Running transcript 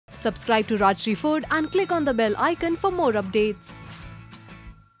Subscribe to Rajshri Food and click on the bell icon for more updates.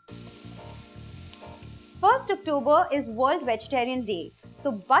 1st October is World Vegetarian Day.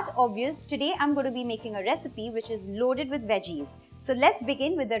 So, but obvious, today I'm going to be making a recipe which is loaded with veggies. So let's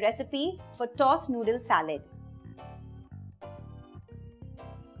begin with the recipe for tossed noodle salad.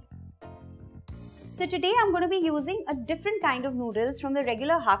 So today I'm going to be using a different kind of noodles from the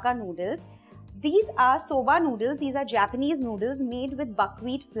regular Hakka noodles. These are Soba Noodles. These are Japanese noodles made with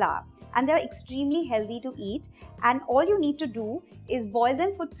buckwheat flour, and they're extremely healthy to eat, and all you need to do is boil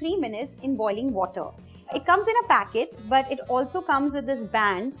them for 3 minutes in boiling water. It comes in a packet, but it also comes with this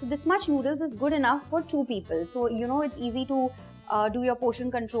band, so this much noodles is good enough for 2 people. So you know it's easy to do your portion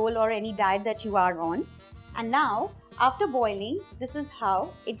control or any diet that you are on. And now after boiling, this is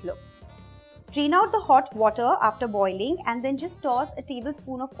how it looks. Drain out the hot water after boiling and then just toss a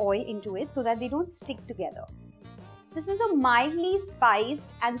tablespoon of oil into it so that they don't stick together. This is a mildly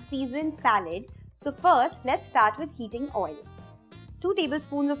spiced and seasoned salad. So first, let's start with heating oil. 2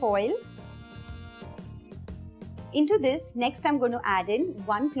 tablespoons of oil. Into this, next I'm going to add in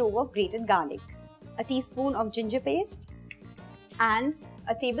 1 clove of grated garlic, a teaspoon of ginger paste and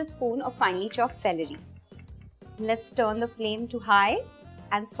a tablespoon of finely chopped celery. Let's turn the flame to high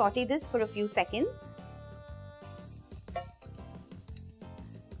and saute this for a few seconds.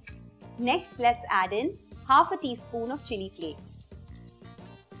 Next, let's add in half a teaspoon of chilli flakes,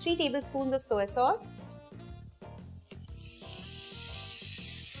 3 tablespoons of soy sauce,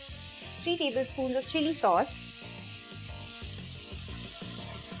 3 tablespoons of chilli sauce,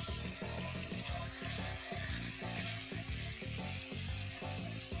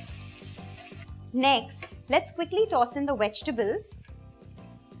 next, let's quickly toss in the vegetables.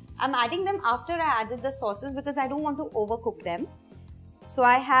 I'm adding them after I added the sauces because I don't want to overcook them. So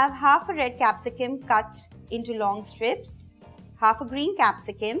I have half a red capsicum cut into long strips, half a green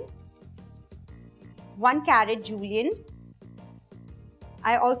capsicum, 1 carrot julienne.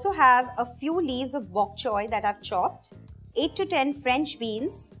 I also have a few leaves of bok choy that I've chopped, 8 to 10 French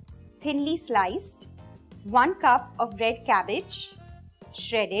beans, thinly sliced, 1 cup of red cabbage,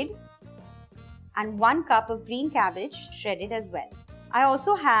 shredded, and 1 cup of green cabbage, shredded as well. I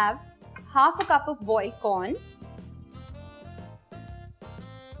also have half a cup of boiled corn.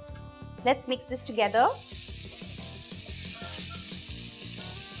 Let's mix this together.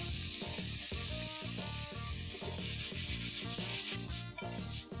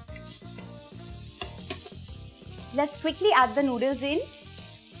 Let's quickly add the noodles in.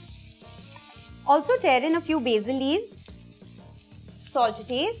 Also tear in a few basil leaves, salt to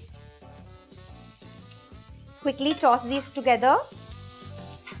taste. Quickly toss these together.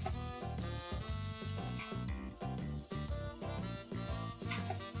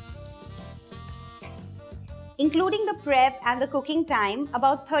 Including the prep and the cooking time,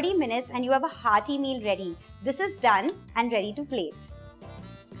 about 30 minutes and you have a hearty meal ready. This is done and ready to plate.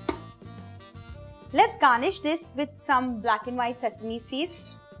 Let's garnish this with some black and white sesame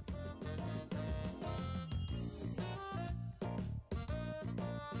seeds.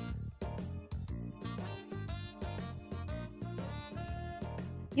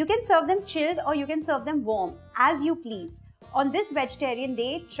 You can serve them chilled or you can serve them warm, as you please. On this vegetarian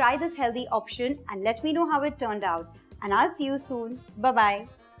day, try this healthy option and let me know how it turned out. And I'll see you soon. Bye-bye.